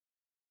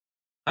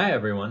Hi,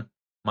 everyone.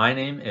 My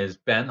name is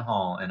Ben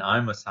Hall, and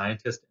I'm a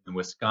scientist in the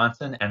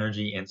Wisconsin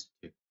Energy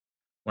Institute.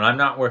 When I'm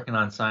not working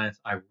on science,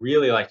 I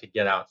really like to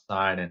get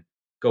outside and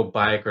go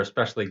bike or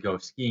especially go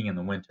skiing in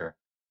the winter.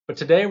 But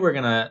today we're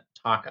going to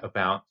talk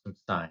about some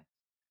science.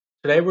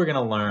 Today we're going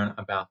to learn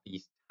about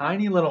these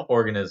tiny little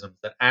organisms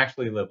that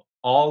actually live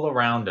all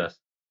around us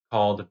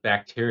called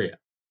bacteria.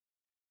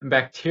 And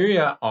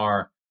bacteria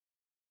are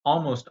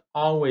almost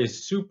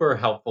always super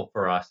helpful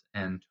for us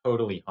and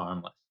totally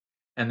harmless.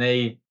 And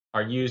they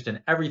are used in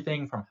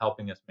everything from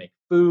helping us make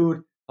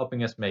food,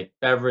 helping us make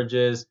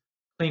beverages,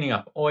 cleaning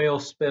up oil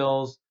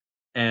spills.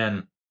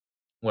 And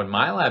what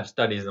my lab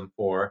studies them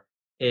for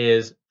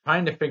is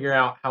trying to figure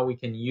out how we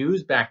can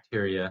use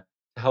bacteria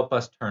to help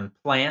us turn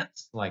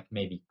plants, like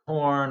maybe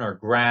corn or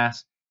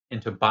grass,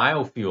 into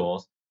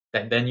biofuels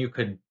that then you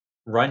could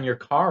run your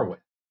car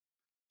with.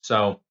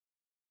 So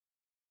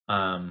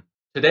um,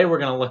 today we're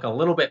going to look a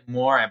little bit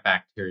more at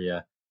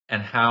bacteria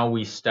and how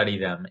we study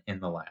them in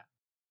the lab.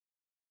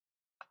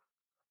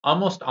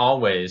 Almost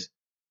always,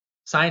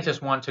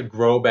 scientists want to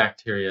grow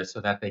bacteria so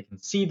that they can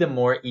see them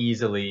more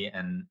easily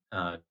and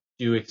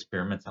do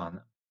experiments on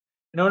them.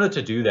 In order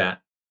to do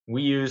that,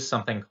 we use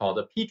something called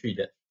a petri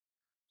dish.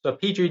 So a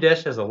petri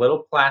dish is a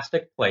little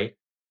plastic plate,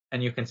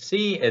 and you can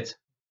see it's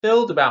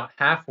filled about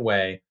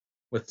halfway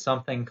with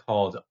something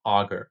called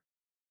agar.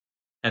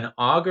 An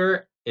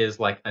agar is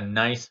like a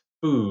nice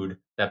food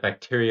that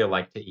bacteria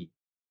like to eat.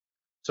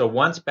 So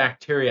once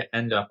bacteria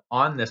end up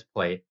on this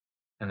plate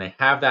and they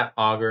have that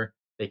agar,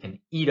 they can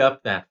eat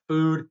up that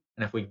food.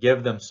 And if we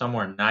give them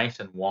somewhere nice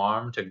and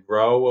warm to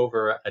grow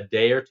over a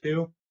day or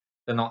two,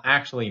 then they'll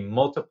actually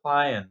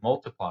multiply and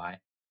multiply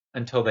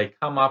until they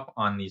come up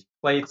on these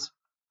plates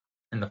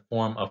in the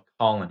form of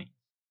colonies.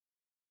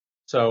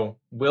 So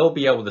we'll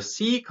be able to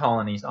see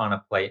colonies on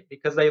a plate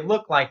because they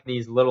look like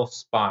these little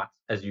spots,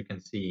 as you can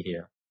see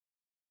here.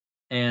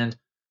 And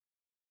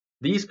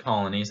these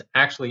colonies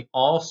actually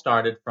all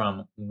started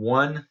from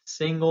one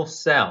single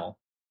cell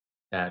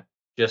that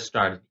just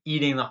started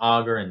eating the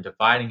agar and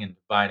dividing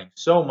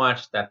so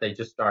much that they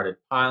just started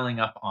piling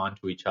up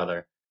onto each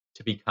other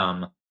to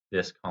become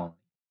this colony.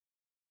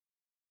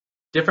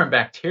 Different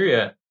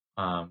bacteria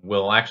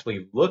will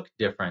actually look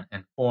different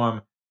and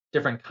form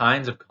different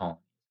kinds of colonies,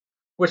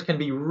 which can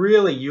be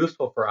really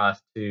useful for us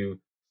to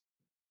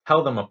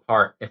tell them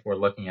apart if we're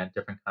looking at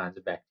different kinds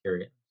of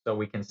bacteria. So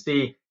we can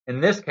see, in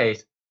this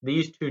case,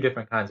 these two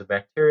different kinds of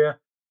bacteria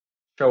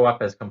show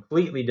up as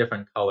completely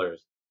different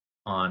colors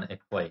on a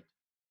plate.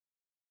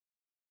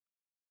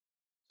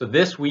 So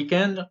this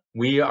weekend,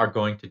 we are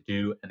going to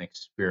do an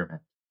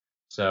experiment.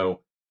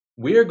 So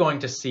we are going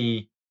to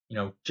see,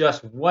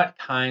 just what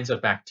kinds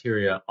of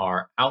bacteria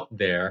are out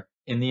there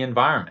in the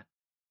environment.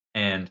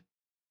 And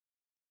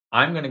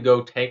I'm going to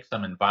go take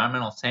some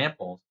environmental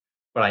samples,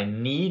 but I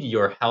need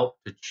your help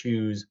to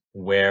choose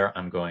where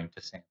I'm going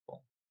to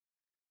sample.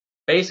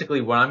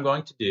 Basically, what I'm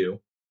going to do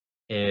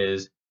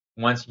is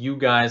once you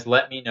guys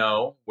let me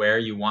know where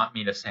you want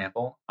me to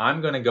sample,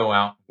 I'm going to go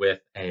out with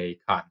a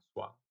cotton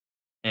swab.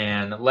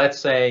 And let's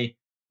say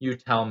you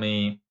tell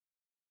me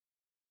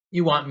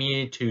you want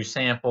me to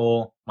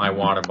sample my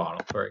water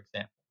bottle, for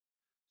example.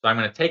 So I'm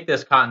going to take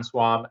this cotton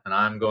swab and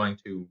I'm going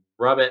to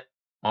rub it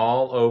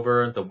all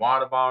over the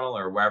water bottle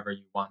or wherever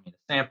you want me to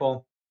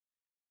sample.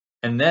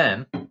 And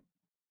then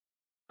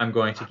I'm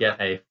going to get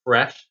a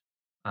fresh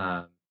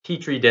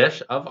petri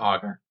dish of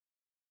agar.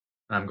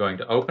 And I'm going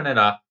to open it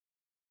up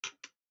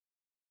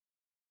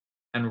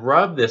and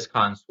rub this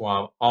cotton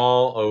swab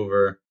all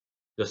over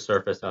the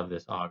surface of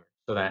this agar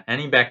so that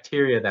any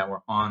bacteria that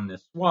were on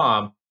this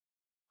swab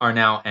are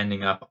now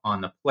ending up on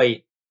the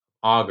plate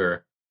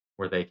agar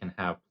where they can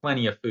have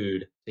plenty of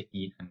food to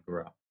eat and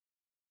grow.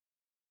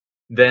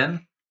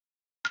 Then,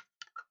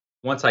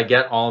 once I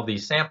get all of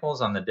these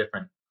samples on the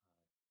different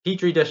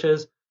petri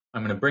dishes,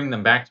 I'm going to bring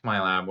them back to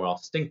my lab where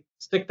I'll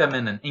stick them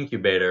in an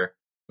incubator,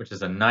 which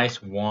is a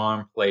nice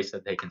warm place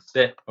that they can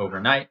sit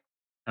overnight.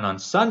 And on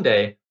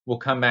Sunday, we'll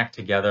come back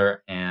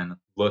together and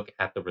look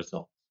at the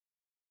results.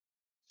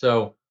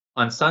 So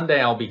on Sunday,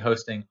 I'll be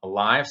hosting a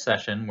live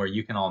session where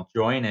you can all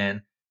join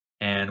in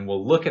and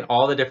we'll look at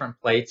all the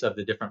different plates of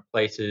the different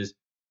places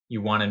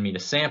you wanted me to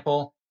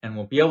sample, and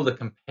we'll be able to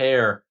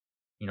compare,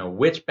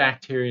 which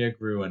bacteria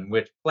grew in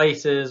which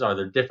places. Are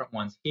there different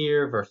ones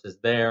here versus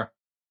there?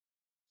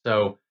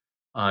 So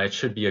it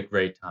should be a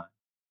great time.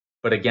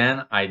 But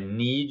again, I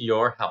need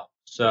your help.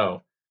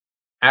 So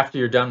after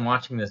you're done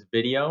watching this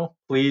video,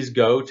 please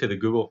go to the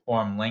Google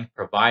form link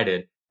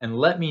provided and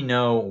let me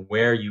know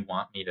where you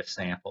want me to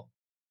sample.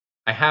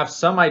 I have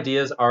some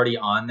ideas already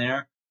on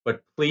there,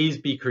 but please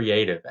be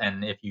creative.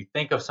 And if you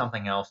think of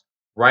something else,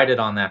 write it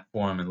on that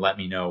form and let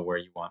me know where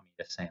you want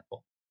me to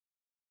sample.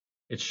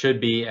 It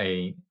should be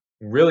a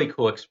really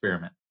cool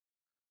experiment.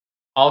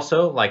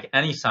 Also, like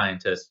any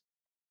scientist,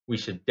 we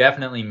should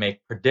definitely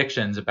make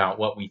predictions about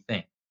what we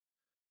think.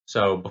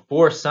 So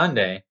before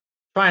Sunday,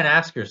 try and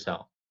ask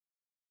yourself,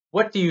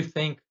 what do you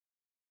think,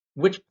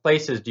 which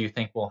places do you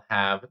think will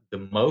have the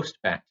most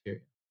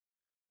bacteria?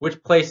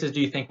 Which places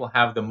do you think will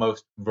have the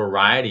most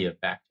variety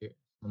of bacteria?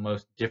 the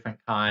most different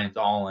kinds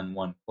all in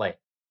one plate.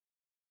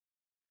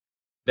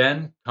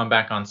 Then come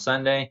back on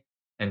Sunday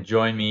and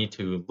join me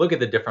to look at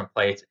the different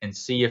plates and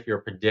see if your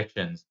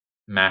predictions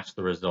match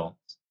the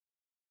results.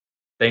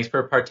 Thanks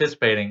for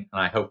participating,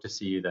 and I hope to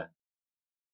see you then.